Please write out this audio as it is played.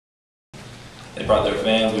they brought their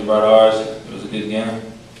fans, we brought ours. It was a good game,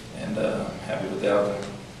 and happy with the outcome.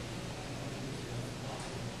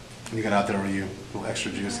 When you got out there, were you a little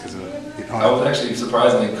extra juiced because of the opponent? I was actually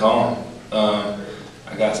surprisingly calm.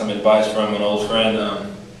 I got some advice from an old friend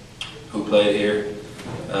who played here,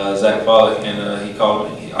 Zach Maynard, and he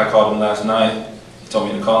called me. I called him last night. He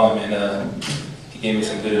told me to call him, and he gave me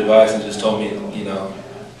some good advice and just told me, you know,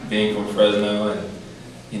 being from Fresno and,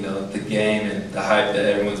 you know, the game and the hype that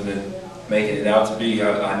everyone's been making it out to be,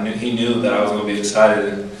 he knew that I was going to be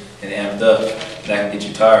excited and amped up. And that can get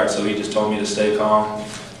you tired, so he just told me to stay calm,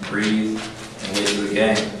 breathe, and wait for the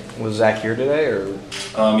game. Was Zach here today, or?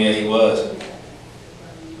 Yeah, he was.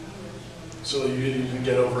 So you didn't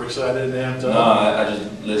get overexcited and amped up? No, I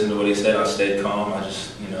just listened to what he said. I stayed calm. I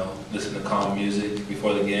just, you know, listened to calm music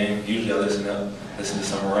before the game. Usually I listen to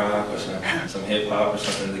some rock or some hip hop or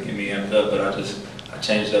something to get me amped up, but I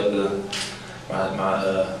changed up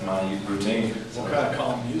my routine. What kind of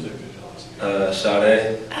calm music did you listen to?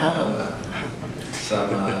 Sade,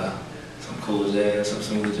 some cool jazz, some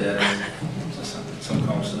smooth jazz, just some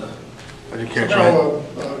calm stuff. What did you care, Now,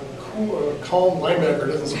 a calm linebacker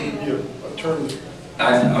doesn't seem to be a term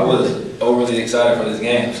that I was overly excited for this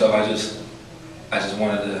game, so I just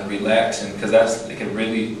wanted to relax, and because you can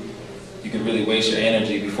really waste your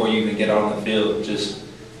energy before you even get out on the field, just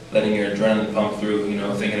letting your adrenaline pump through, you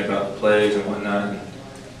know, thinking about the plays and whatnot, and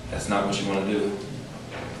that's not what you want to do.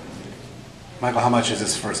 Mychal, how much is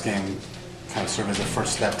this first game kind of serve as a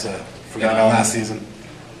first step to forget about last season?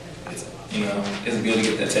 It's good to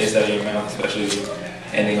get that taste out of your mouth, especially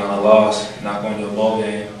ending on a loss, not going to a bowl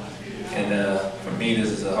game. And for me, this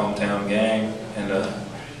is a hometown game, and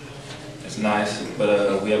it's nice.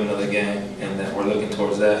 But we have another game, and we're looking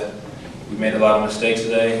towards that. We made a lot of mistakes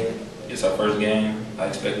today. It's our first game. I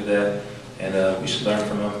expected that, and we should learn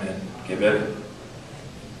from them and get better.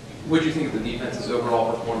 What do you think of the defense's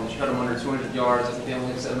overall performance? You had them under 200 yards. I think they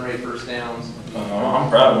only had 7 or 8 first downs. I'm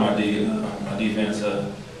proud of my defense.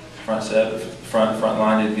 Front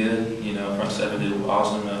line did good. You know, front seven did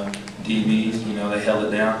awesome. DBs, you know, they held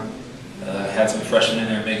it down. Had some freshmen in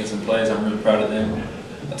there making some plays. I'm really proud of them.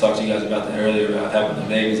 I talked to you guys about that earlier, about having the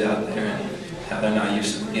babies out there and how they're not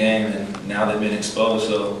used to the game, and now they've been exposed,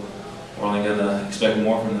 so we're only going to expect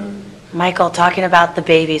more from them. Mychal, talking about the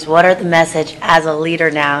babies, what are the message as a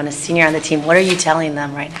leader now and a senior on the team? What are you telling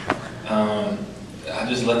them right now? I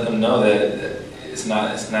just let them know that it's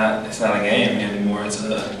not a game anymore. It's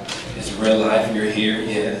real life. You're here,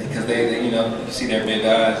 yeah, because they you know, you see their big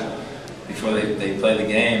eyes before they play the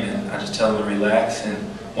game, and I just tell them to relax. And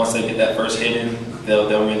once they get that first hit in,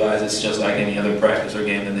 they'll realize it's just like any other practice or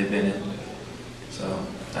game that they've been in. So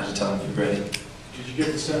I just tell them to be ready. Did you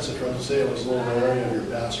get the sense that Fresno State was a little area of your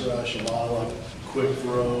pass rush, a lot of like quick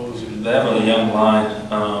throws? They have a young line.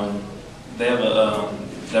 They have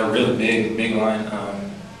they're a really big line.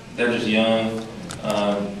 They're just young,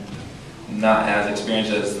 not as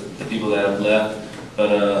experienced as the people that have left,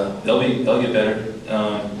 but they'll get better.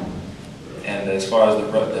 And as far as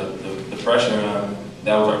the pressure,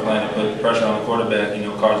 that was our plan, to put pressure on the quarterback. You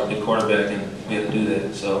know, Carter's a good quarterback, and we had to do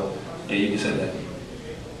that. So yeah, you can say that.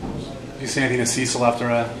 Did you say anything to Cecil after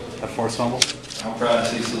a forced fumble? I'm proud of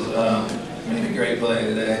Cecil. Made a great play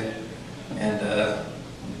today, and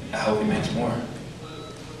I hope he makes more.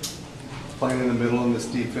 Playing in the middle in this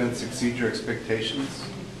defense exceed your expectations?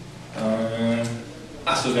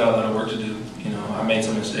 I still got a lot of work to do. You know, I made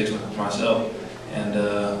some mistakes with myself, and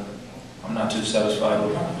I'm not too satisfied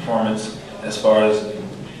with my performance as far as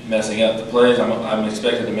messing up the plays. I'm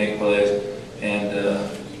expected to make plays, and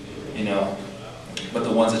you know, but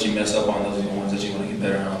the ones that you mess up on, those are the ones that you want to get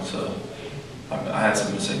better on. So I had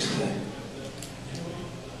some mistakes today.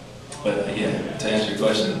 But yeah, to answer your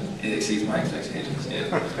question, it exceeds my expectations. Yeah.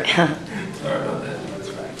 Sorry about that.